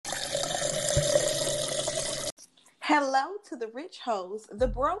Hello to the rich hoes, the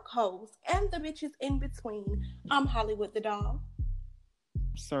broke hoes, and the bitches in between. I'm Hollywood the doll.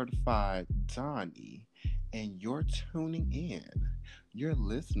 Certified Donnie, and you're tuning in. You're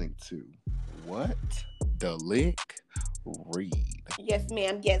listening to What the Lick Read. Yes,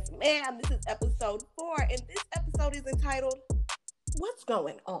 ma'am. Yes, ma'am. This is episode 4, and this episode is entitled "What's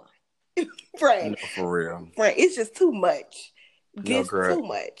Going On?" Friend, No, for real. friend, it's just too much. No, Just girl. too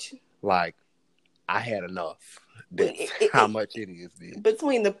much. Like, I had enough. That's It- how it- much it is, bitch.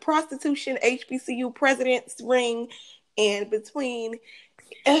 Between the prostitution HBCU president's ring and between.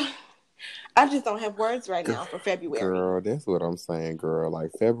 I just don't have words right now for February. Girl, that's what I'm saying, girl.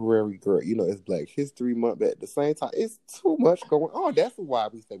 Like, February, girl, it's Black History Month, but at the same time, it's too much going on. That's why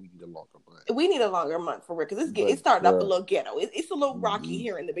we say we need a longer month. We need a longer month for real, because But, it started off a girl, little ghetto. It's a little rocky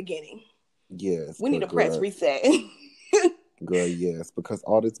here in the beginning. yes, We need but a press girl, reset. girl, yes, because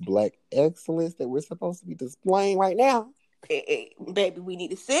all this Black excellence that we're supposed to be displaying right now, Baby, we need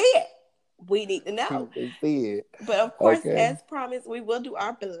to see it. We need to know. we see it. But of course, Okay. as promised, we will do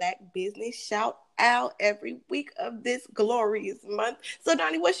our Black business shout out every week of this glorious month. So,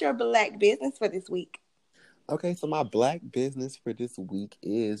 Donnie, what's your Black business for this week? Okay, so my Black business for this week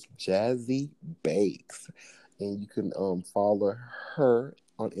is Jazzy Bakes. And you can follow her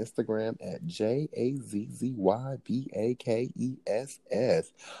on Instagram at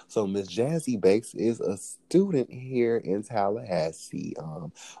JAZZYBAKESS. So Miss Jazzy Bakes is a student here in Tallahassee,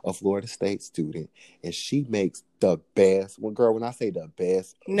 a Florida State student, and she makes the best. Well, girl, when I say the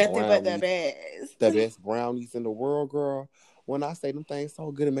best, Nothing but the the best brownies in the world, girl. When I say them things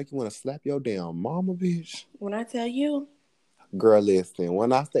so good, it make you want to slap your damn mama, bitch. When I tell you, Girl, listen,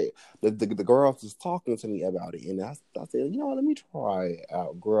 when I say the girls was talking to me about it, and I said, you know what, let me try it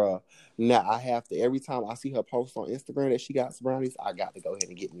out, girl. Now I have to, every time I see her post on Instagram that she got some brownies, I got to go ahead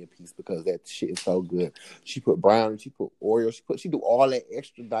and get me a piece because that shit is so good. She put brownies, she put Oreo, she do all that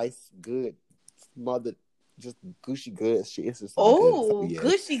extra dice good, smothered, just gushy good shit. It's just so good. So, yeah.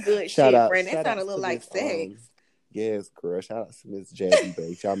 gushy good Shout shit, out, friend. That shout out sounded a little to like Miss, sex. yes, girl. Shout out to Miss Jazzy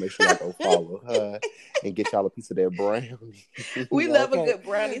Bakes. Y'all make sure y'all go follow her and get y'all a piece of that brownie. We love a good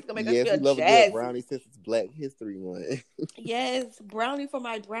brownie. It's gonna make us feel we love jazzy. a good brownie since it's Black History Month. Yes, brownie for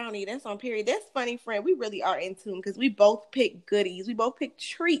my brownie. That's on period. That's funny, friend. We really are in tune because we both picked goodies. We both picked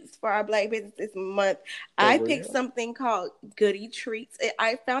treats for our Black business this month. I picked something called Goody Treats.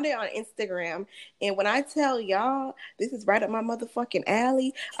 I found it on Instagram. And when I tell y'all, this is right up my motherfucking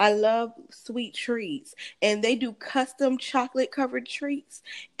alley. I love sweet treats. And they do custom chocolate covered treats.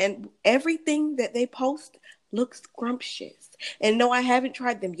 And everything that they post looks scrumptious. And no, I haven't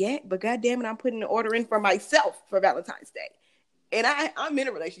tried them yet, but goddamn it, I'm putting an order in for myself for Valentine's Day. And I'm in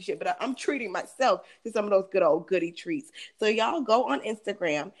a relationship, but I'm treating myself to some of those good old goody treats. So y'all go on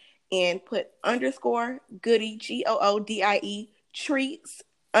Instagram and put _goody, GOODIE, treats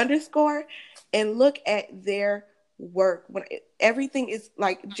 _ and look at their work. Everything is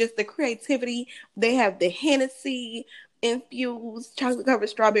like just the creativity. They have the Hennessy infused chocolate covered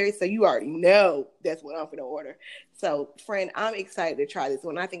strawberries, so you already know that's what I'm gonna order. So, friend, I'm excited to try this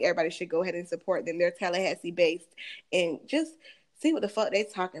one. I think everybody should go ahead and support them. They're Tallahassee based, and just see what the fuck they're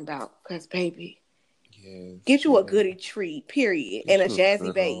talking about. Cause, baby, get you a goody treat, period, and a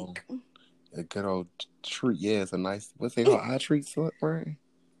Jazzy Bake. A good old treat, yes, a nice. What's they call eye treats, slut brownie?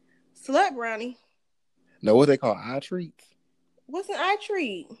 Slut brownie. No, what they call eye treats? What's an eye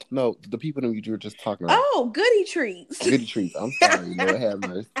treat? No, the people that you were just talking about. Oh, goody treats. Goody treats. I'm sorry, Lord have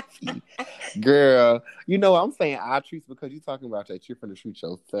mercy. Girl, you know I'm saying eye treats because you're talking about that you're finna treat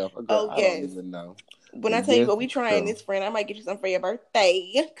yourself. Girl, I don't even know. When I tell you what we trying this, friend, I might get you some for your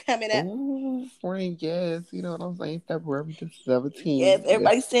birthday coming up. Ooh, friend, yes. You know what I'm saying? February the 17th. Yes,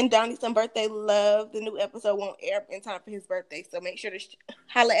 everybody send Donnie some birthday love. The new episode won't air in time for his birthday, so make sure to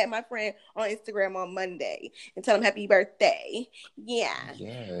holler at my friend on Instagram on Monday and tell him happy birthday. Yeah.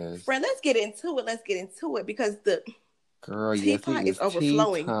 Yes. Friend, let's get into it because the teapot is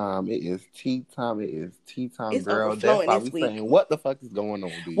overflowing. It is tea time. It's girl. Overflowing That's why this we week. saying, what the fuck is going on,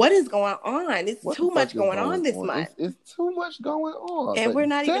 bitch? What is going on? It's too much going on this month. It's too much going on, and we're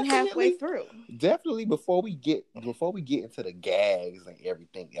not even halfway through. Definitely, before we get into the gags and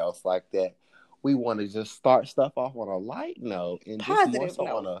everything else like that, we want to just start stuff off on a light note and positive just more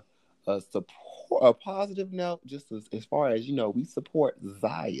so note. on a positive note. Just as far as we support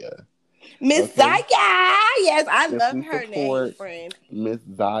Zaya. Miss Zaya, yes, I love her name, friend. Miss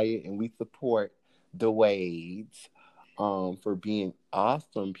Zaya, and we support the Wades for being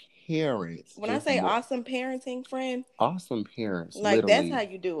awesome parents. When I say awesome parenting, friend, awesome parents, like that's how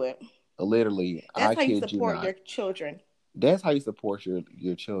you do it. Literally, that's how you support your children. That's how you support your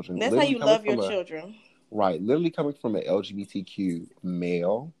children. That's how you love your children. Right, literally coming from an LGBTQ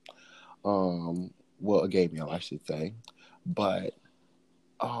male, well, a gay male, I should say, but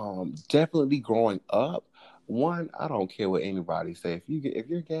definitely growing up. One, I don't care what anybody say. If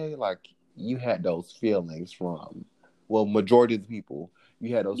you're gay, like you had those feelings from, well, majority of the people,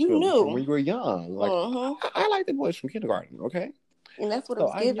 you had those You feelings from knew. when you were young. Like I like the boys from kindergarten, okay, and that's what it so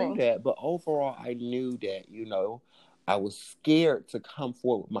was I knew giving. that. But overall, I knew that I was scared to come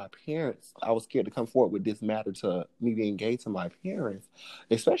forward with my parents. I was scared to come forward with this matter to me being gay to my parents,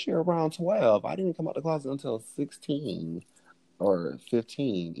 especially around 12. I didn't come out the closet until 16 or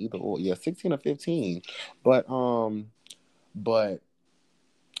 15, either or. Yeah, 16 or 15. But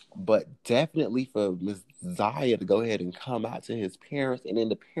but definitely for Miss Zaya to go ahead and come out to his parents, and then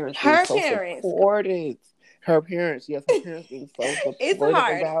the parents being Her so parents. supportive. Her parents, yes, her parents being so It's supportive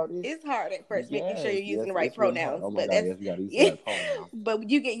hard. about it. It's hard at first, making sure Yes, you're using yes, the right it's really hard. pronouns. Oh my But God, that's yes, we gotta use the yeah. right pronouns. But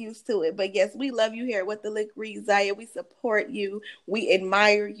you get used to it. But yes, we love you here with the Lick Read, Zaya. We support you. We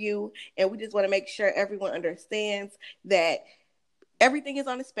admire you, and we just want to make sure everyone understands that everything is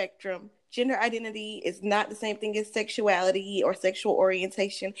on a spectrum. Gender identity is not the same thing as sexuality or sexual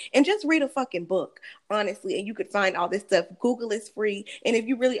orientation. And just read a fucking book, honestly, and you could find all this stuff. Google is free. And if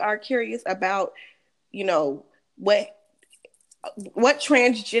you really are curious about, you know, what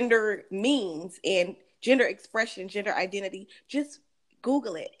transgender means and gender expression, gender identity, just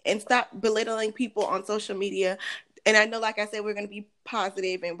Google it and stop belittling people on social media. And I know, like I said, we're going to be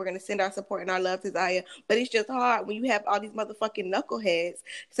positive and we're going to send our support and our love to Zaya, but it's just hard when you have all these motherfucking knuckleheads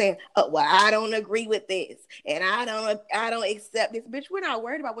saying, "Oh, well, I don't agree with this, and I don't accept this." Bitch, we're not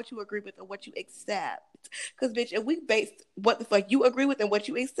worried about what you agree with or what you accept, because bitch, if we base what the fuck you agree with and what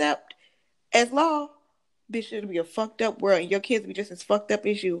you accept as law, bitch, it'll be a fucked up world, and your kids be just as fucked up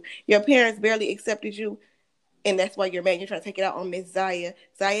as you. Your parents barely accepted you, and that's why you're mad. You're trying to take it out on Miss Zaya.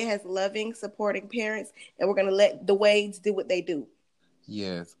 Zaya has loving, supporting parents, and we're gonna let the Wades do what they do.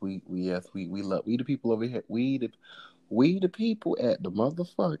 Yes, we love we the people over here. We the people at the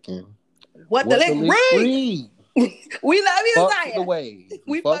motherfucking What the Lick Lick Read? Read. We love you, Fuck Zaya. with the waves.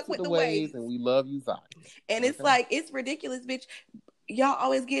 We fuck fuck with with the the waves, Wades, and we love you, Zaya. and it's like, it's ridiculous, bitch. Y'all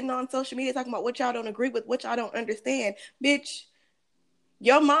always getting on social media talking about what y'all don't agree with, what y'all don't understand, bitch.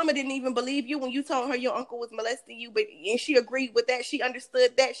 Your mama didn't even believe you when you told her your uncle was molesting you, and she agreed with that. She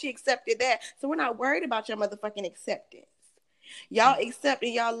understood that. She accepted that. So we're not worried about your motherfucking acceptance. Y'all accept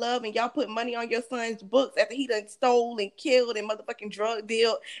and y'all love and y'all put money on your son's books after he done stole and killed and motherfucking drug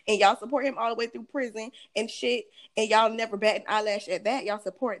deal, and y'all support him all the way through prison and shit, and y'all never bat an eyelash at that. Y'all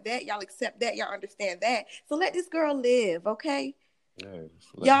support that. Y'all accept that. Y'all understand that. So let this girl live, okay? Yes,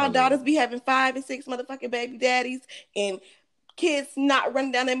 y'all daughters be having 5 and 6 motherfucking baby daddies, and kids not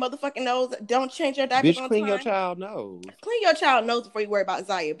running down their motherfucking nose. Don't change your diapers bitch, on clean time. your child nose. Clean your child nose before you worry about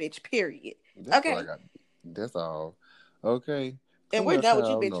Zaya, bitch. Period. That's okay. What I got. That's all. Okay. And we're done with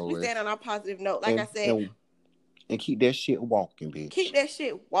you, bitch. We stand on our positive note. Like I said. And keep that shit walking, bitch. Keep that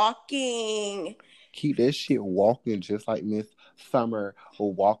shit walking. Keep that shit walking just like Miss Summer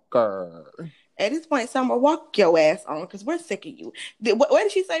Walker. At this point, Summer, walk your ass on, because we're sick of you. What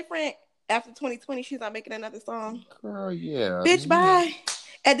did she say, Frank? After 2020, she's not making another song? Girl, yeah. Bitch, bye.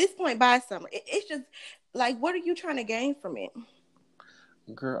 At this point, bye, Summer. It's just, like, what are you trying to gain from it?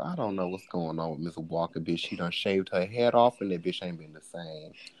 Girl, I don't know what's going on with Miss Walker, bitch. She done shaved her head off, and that bitch ain't been the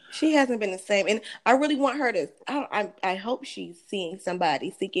same. She hasn't been the same, and I really want her to. I hope she's seeing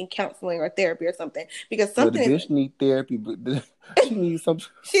somebody, seeking counseling or therapy or something, because something. The bitch need therapy, but she needs something.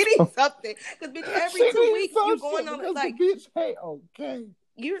 She needs something, because bitch, every 2 weeks you going on like the bitch ain't okay.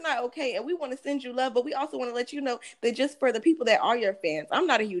 You're not okay, and we want to send you love, but we also want to let you know that just for the people that are your fans, I'm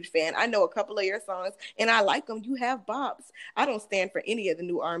not a huge fan. I know a couple of your songs, and I like them. You have bops. I don't stand for any of the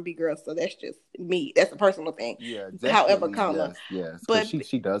new R&B girls, so that's just me. That's a personal thing. Yeah, however, comma. Yes, but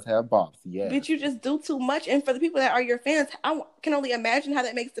she does have bops. Yes, but you just do too much, and for the people that are your fans, I can only imagine how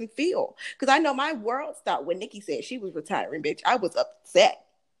that makes them feel. Because I know my world stopped when Nicki said she was retiring, bitch. I was upset.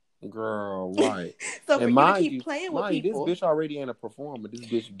 Girl, right. So for you to keep playing with people, this bitch already ain't a performer. This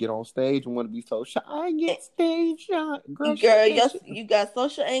bitch get on stage and want to be so shy. I get stage shy. Girl, you got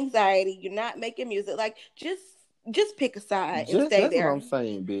social anxiety. You're not making music. Like, just pick a side and stay that's there. What I'm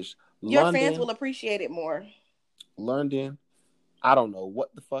saying, bitch. Your fans will appreciate it more. London, I don't know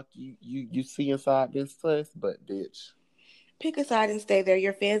what the fuck you see inside this place, but bitch, pick a side and stay there.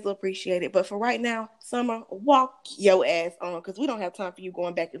 Your fans will appreciate it. But for right now, Summer, walk your ass on, because we don't have time for you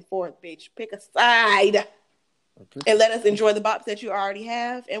going back and forth, bitch. Pick a side. Okay. And let us enjoy the bops that you already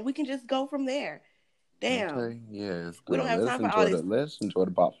have, and we can just go from there. Damn. Okay, yes. Girl, we don't have time for all this. Let's enjoy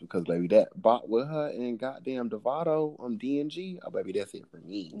the bops, because baby, that bop with her and goddamn Devato on DNG, oh baby, that's it for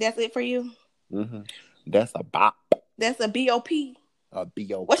me. That's it for you? Mm-hmm. That's a bop. That's a B.O.P. A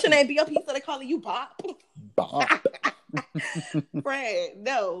B.O.P. What's your name, B.O.P.? So they calling you Bop? Bop. Friend,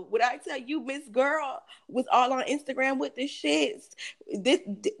 no. Would I tell you, Miss Girl was all on Instagram with this shit?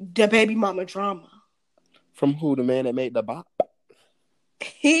 The baby mama drama. From who? The man that made the bop?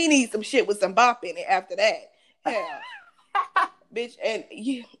 He needs some shit with some bop in it after that. Hell. Bitch, and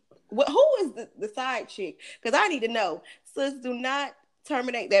you, who is the side chick? Because I need to know. Sis, do not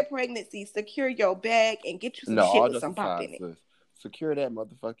terminate that pregnancy. Secure your bag and get you some shit with some bop in it. Sis. Secure that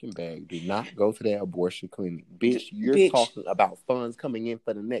motherfucking bag. Do not go to that abortion clinic. Bitch, you're talking about funds coming in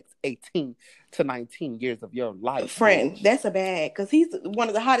for the next 18 to 19 years of your life. Friend, bitch. That's a bag. Because he's one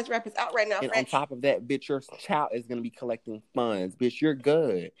of the hottest rappers out right now. And friend. On top of that, bitch, your child is going to be collecting funds. Bitch, you're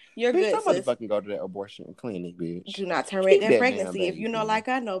good. You're bitch, good, sis. Motherfucking go to that abortion clinic, bitch. Do not terminate that pregnancy if you know like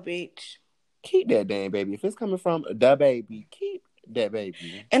I know, bitch. Keep that damn baby. If it's coming from the baby, keep that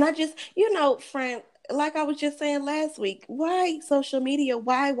baby. And I just, friend, like I was just saying last week, why social media?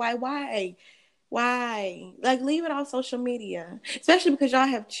 Why? Like, leave it on social media, especially because y'all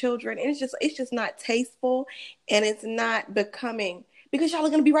have children, and it's just not tasteful, and it's not becoming. Because y'all are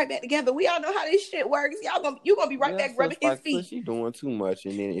gonna be right back together. We all know how this shit works. You gonna be right back rubbing his feet. She doing too much,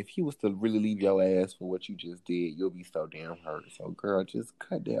 and then if he was to really leave your ass for what you just did, you'll be so damn hurt. So, girl, just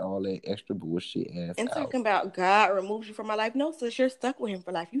cut all that extra bullshit ass and out. Talking about God removes you from my life. No, sis, you're stuck with him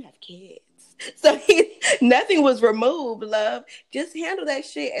for life. You have kids, so nothing was removed. Love, just handle that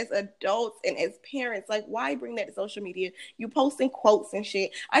shit as adults and as parents. Like, why bring that to social media? You posting quotes and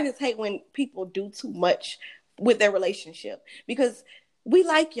shit. I just hate when people do too much with their relationship because. We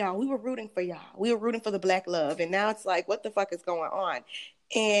like y'all. We were rooting for y'all. We were rooting for the black love. And now it's like, what the fuck is going on?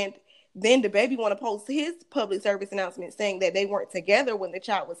 And then the baby want to post his public service announcement saying that they weren't together when the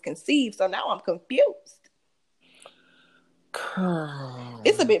child was conceived. So now I'm confused. Girl.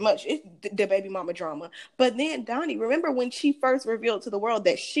 It's a bit much. It's the baby mama drama. But then Donnie, remember when she first revealed to the world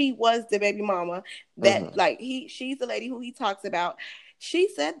that she was the baby mama, that she's the lady who he talks about. She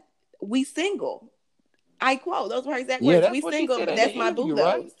said, we single. I quote, those were her exact words. We single, but that's my boo,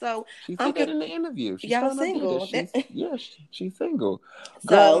 right? So she said that in the interview. Y'all single. She's single.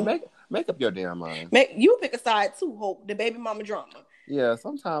 Girl, so make up your damn mind. You pick a side too, Hope. The baby mama drama. Yeah,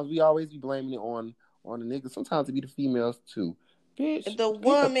 sometimes we always be blaming it on the niggas. Sometimes it be the females too. Bitch, the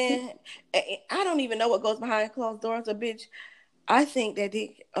woman. I don't even know what goes behind closed doors. So, bitch, I think that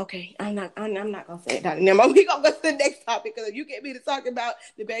I'm not gonna say it. Now we gonna go to the next topic because if you get me to talk about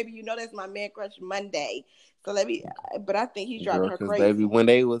the baby, you know that's my man crush Monday. So but I think he's driving her crazy. Baby, when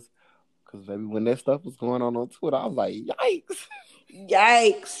that stuff was going on Twitter, I was like,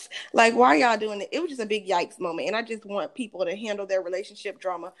 yikes! Like, why are y'all doing it? It was just a big yikes moment, and I just want people to handle their relationship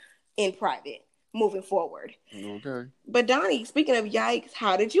drama in private moving forward. Okay. But Donnie, speaking of yikes,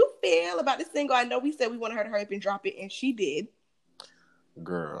 how did you feel about the single? I know we said we wanted her to hurry up and drop it, and she did.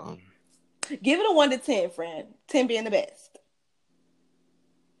 Girl, give it a 1 to 10, friend. 10 being the best.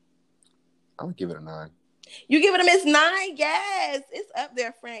 I'm gonna give it a 9. You give it a Miss 9? Yes, it's up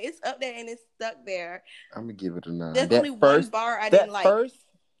there, friend. It's up there and it's stuck there. I'm gonna give it a 9. There's only one bar I didn't like.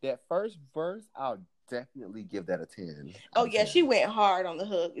 That first verse, I'll definitely give that a 10. Oh yeah, 10. She went hard on the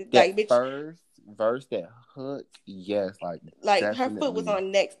hook. That first verse, that hook, yes, like her foot was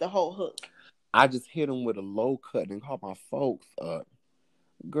on next the whole hook. I just hit him with a low cut and called my folks up.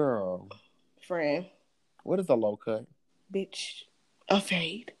 Girl. Friend. What is a low cut? Bitch. A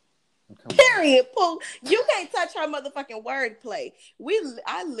fade. Period. Pooh. You can't touch her motherfucking wordplay.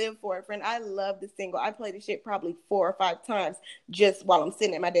 I live for it, friend. I love the single. I play this shit probably 4 or 5 times just while I'm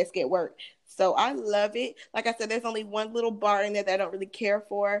sitting at my desk at work. So I love it. Like I said, there's only one little bar in there that I don't really care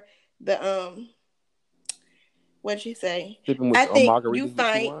for. The what did she say? I think you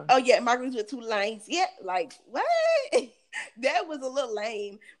find. Oh yeah, margaritas with 2 lines. Yeah, like what? That was a little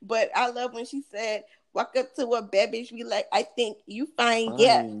lame. But I love when she said, "Walk up to a bad bitch, be like, I think you fine,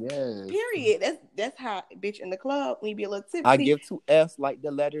 yeah." Yes. Period. That's how bitch in the club when you be a little tipsy. I give 2 F's like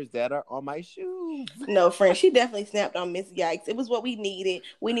the letters that are on my shoes. No, friend, she definitely snapped on Miss Yikes. It was what we needed.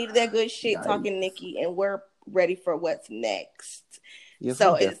 We needed that good shit talking Nikki, and we're ready for what's next. Yes,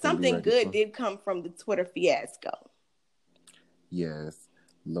 so something good did come from the Twitter fiasco. Yes.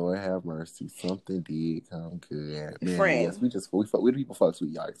 Lord have mercy. Something did come good. Man, friend. Yes, we people fucks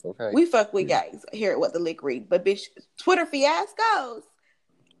with Yikes, okay? We fuck with Yikes here at What the Lick Read. But bitch, Twitter fiascos.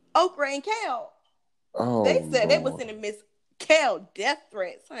 Oprah and Kel. Oh, they said they was sending Miss Kel death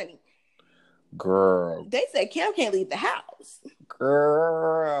threats, honey. Girl. They said Kel can't leave the house.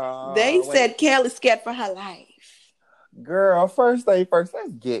 Girl. They said Kel is scared for her life. Girl, first thing first,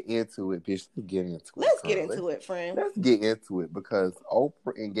 let's get into it, bitch. Let's get into it, friend. Let's get into it because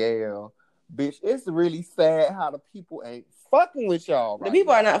Oprah and Gail Bitch, it's really sad how the people ain't fucking with y'all right. The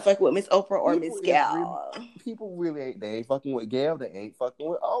people are not fucking with Miss Oprah or Miss Gal. People really ain't. They ain't fucking with Gail. They ain't fucking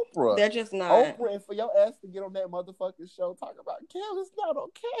with Oprah. They're just not. Oprah, and for your ass to get on that motherfucking show talking about Gail is not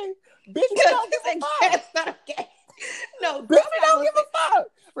okay. Bitch, we don't give a fuck. It's not okay. No, bitch, we don't give a fuck.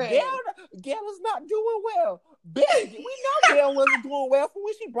 Gail is not doing well. Bitch, we know Gail wasn't doing well for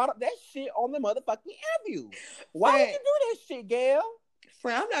when she brought up that shit on the motherfucking interview. Why would you do that shit, Gail?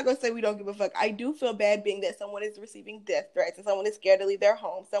 Friend, I'm not going to say we don't give a fuck. I do feel bad being that someone is receiving death threats and someone is scared to leave their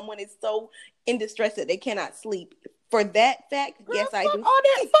home. Someone is so in distress that they cannot sleep. For that fact, girl, yes, I do. Fuck all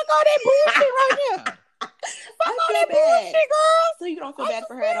that bullshit right now. Fuck all that bullshit, girl. So you don't feel bad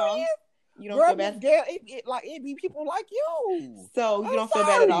for her at all? You don't feel bad? Gail, it be people like you. So you don't feel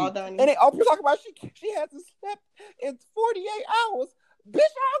bad at all, Donnie? And then Oprah talking about she has to sleep in 48 hours. Bitch,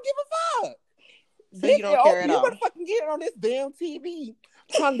 I don't give a fuck. So bitch, you don't care at all. You better fucking get it on this damn TV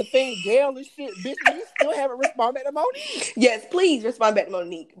trying to defend Gail and shit. Bitch, you still haven't responded to Monique. Yes, please respond back to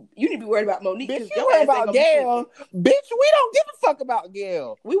Monique. You need to be worried about Monique. Bitch, you worried about Gail. Bitch, we don't give a fuck about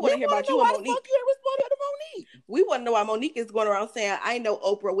Gail. We want to hear about you and Monique. Fuck you ain't responded to Monique. We want to know why Monique is going around saying, I know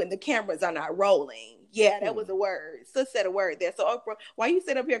Oprah when the cameras are not rolling. Yeah, that was a word. Sis said a word there. So Oprah, why you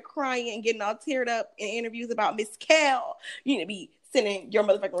sit up here crying and getting all teared up in interviews about Miss Cal? You need to be sending your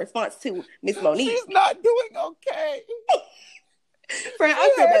motherfucking response to Miss Monique. She's not doing okay. Friend,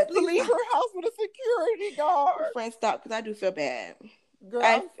 I feel bad. Please leave her house with a security guard. Friend, stop, because I do feel bad. Girl,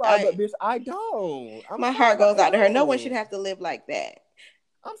 I'm sorry, but bitch, I don't. My heart goes out to her. No one should have to live like that.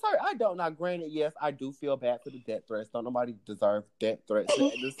 I'm sorry, I don't. Now, granted, yes, I do feel bad for the death threats. Don't nobody deserve death threats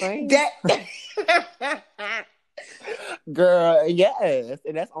the same. Girl, yes,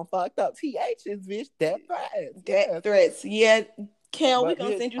 and that's on fucked up THs, bitch. Death threats. Death threats. Yeah, Kel, we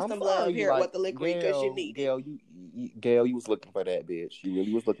gonna send you some love here at What the Liquid because you need it. Gail, you was looking for that, bitch. You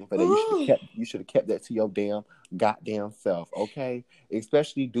really was looking for that. You should have kept that to your goddamn self, okay?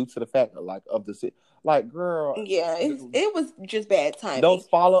 Especially due to the fact of the girl. Yeah, it was just bad timing. Those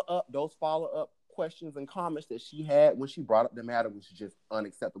follow up questions and comments that she had when she brought up the matter was just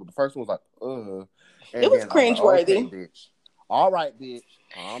unacceptable. The first one was like, it was cringeworthy. Okay, bitch. All right, bitch.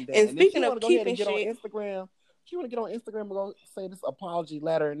 Calm down. And speaking of keeping shit, on Instagram. You want to get on Instagram and go say this apology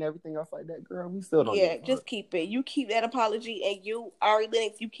letter and everything else like that, girl? We still don't. Yeah, just keep it. You keep that apology, and you, Ari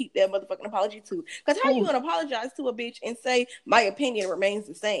Lennox, you keep that motherfucking apology too. Because how you gonna apologize to a bitch and say my opinion remains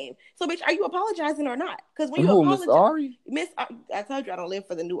the same? So, bitch, are you apologizing or not? Because when you apologize, Miss, I told you I don't live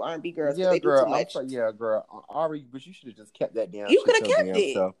for the new R&B girls. Yeah, they girl. Do too much. Girl. Ari, but you should have just kept that down. You could have kept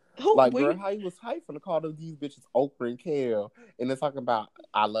it. Girl, how you was hyped from the call of these bitches Oprah and Kel, and they're talking about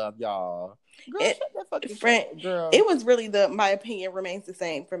I love y'all. Girl, shut that fucking friend, shit, girl. It was really my opinion remains the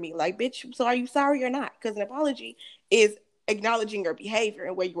same for me. Like, bitch, so are you sorry or not? Because an apology is acknowledging your behavior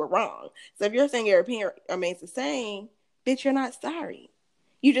and where you were wrong. So if you're saying your opinion remains the same, bitch, you're not sorry.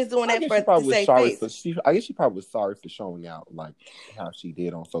 You just doing that for the sake face. I guess she probably was sorry for showing out like how she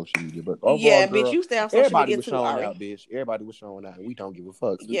did on social media. But overall, yeah, girl, bitch, you stay on social media too. Showing out, bitch. Everybody was showing out, and we don't give a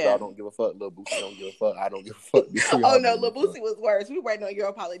fuck. Y'all don't give a fuck. Lil Boosie don't give a fuck. I don't give a fuck. Oh no, Lil Boosie was worse. We waiting on your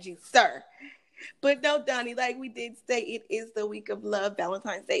apology, sir. But no, Donnie, like we did say, it is the week of love.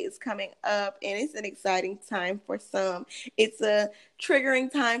 Valentine's Day is coming up, and it's an exciting time for some. It's a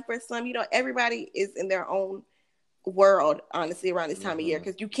triggering time for some. You know, everybody is in their own world, honestly, around this time of year,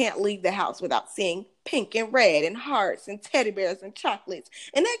 because you can't leave the house without seeing pink and red and hearts and teddy bears and chocolates.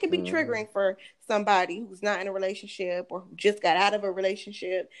 And that can be triggering for somebody who's not in a relationship or who just got out of a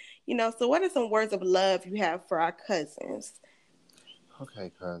relationship. You know, so what are some words of love you have for our cousins?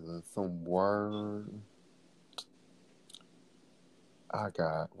 Okay, cousin, some word I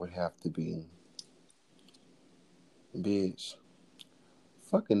got would have to be, bitch,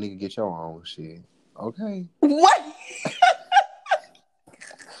 fucking nigga, get your own shit, okay? What?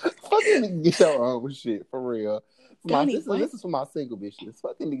 Fucking nigga, get your own shit, for real. Donnie, this is for my single bitches.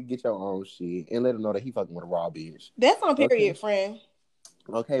 Fucking nigga, get your own shit and let him know that he fucking with a raw bitch. That's on period, friend.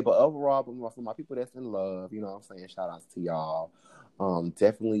 Okay, but overall, for my people that's in love, you know what I'm saying? Shout outs to y'all.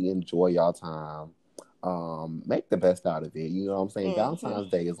 Definitely enjoy y'all time. Make the best out of it. You know what I'm saying?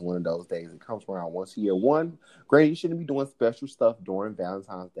 Valentine's Day is one of those days. It comes around once a year. Great, you shouldn't be doing special stuff during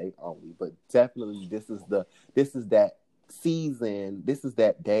Valentine's Day only, but definitely this is that season. This is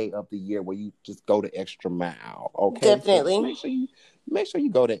that day of the year where you just go the extra mile. Okay, definitely. So make sure you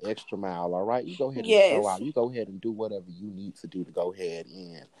go the extra mile. All right, you go ahead and show out. You go ahead and do whatever you need to do to go ahead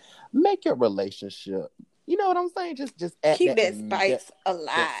and make your relationship. You know what I'm saying? Just add keep that spice alive.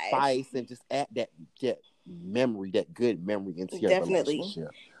 That spice, and just add that memory, that good memory into your relationship.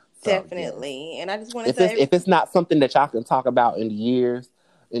 So, definitely. Yes. And I just want to say, if it's not something that y'all can talk about in years,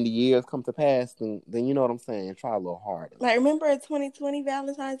 and the years come to pass, then you know what I'm saying. Try a little harder. Like, remember a 2020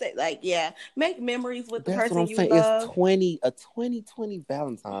 Valentine's Day? Like, yeah, make memories with the That's what person I'm you saying. love. It's a 2020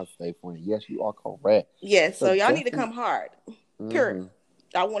 Valentine's Day for you. Yes, you are correct. Yes, so y'all need to come hard. Period.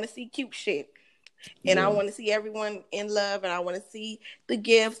 Mm-hmm. I want to see cute shit. And I want to see everyone in love, and I want to see the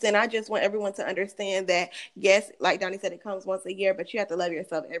gifts. And I just want everyone to understand that, yes, like Donnie said, it comes once a year, but you have to love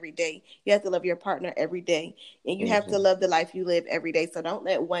yourself every day. You have to love your partner every day. And you have to love the life you live every day. So don't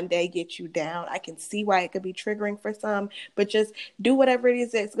let one day get you down. I can see why it could be triggering for some, but just do whatever it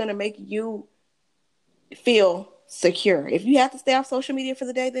is that's going to make you feel secure. If you have to stay off social media for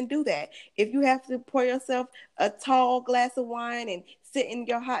the day, then do that. If you have to pour yourself a tall glass of wine and sit in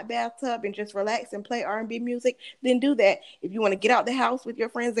your hot bathtub and just relax and play R&B music, then do that. If you want to get out the house with your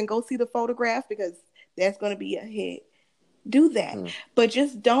friends and go see The Photograph, because that's going to be a hit, do that. But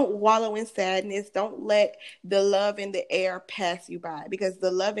just don't wallow in sadness. Don't let the love in the air pass you by, because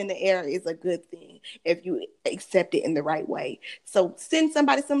the love in the air is a good thing if you accept it in the right way. So send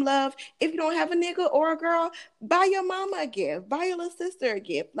somebody some love. If you don't have a nigga or a girl, buy your mama a gift, buy your little sister a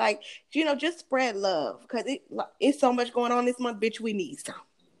gift. Like, you know, just spread love, because it's so much going on this month. Bitch, we need some.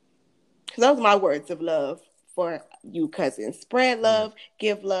 Those are my words of love for you, cousins. Spread love,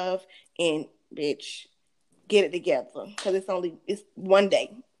 give love, and bitch, get it together, because it's one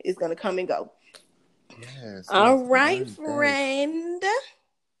day. It's gonna come and go. Yes. All right, friend.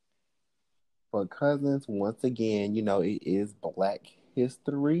 But cousins, once again, you know, it is Black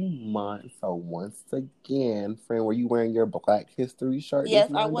History Month. So once again, friend, were you wearing your Black History shirt? Yes,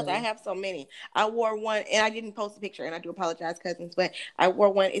 I was. I have so many. I wore one, and I didn't post a picture, and I do apologize, cousins, but I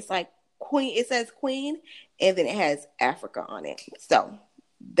wore one. It's like Queen. It says Queen, and then it has Africa on it. So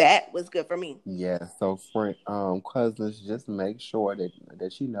that was good for me. Yeah, so friend, cousins, just make sure that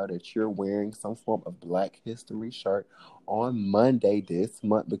you know that you're wearing some form of Black History shirt on Monday this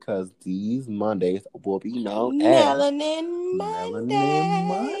month, because these Mondays will be known Melanin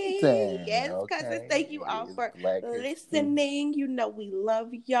Monday. Yes, cousins, thank you all for listening. You know we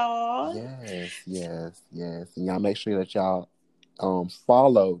love y'all. Yes. And y'all make sure that y'all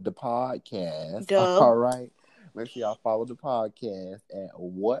follow the podcast. All right. Make sure y'all follow the podcast at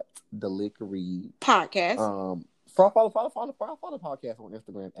What the Lick Read Podcast. Follow the podcast on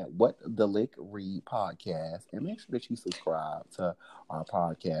Instagram at What the Lick Read Podcast, and make sure that you subscribe to our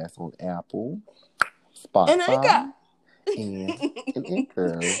podcast on Apple, Spotify, and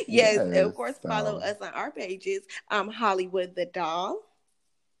Anchor. Yes, and of course, follow us on our pages. I'm Hollywood the Doll.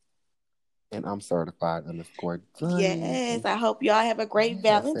 And I'm certified_Donnie. Yes, I hope y'all have a great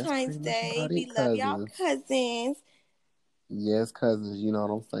Valentine's Day. We love y'all, cousins. Yes, cousins, you know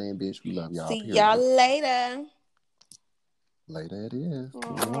what I'm saying, bitch. We love y'all. See y'all later. Later it is.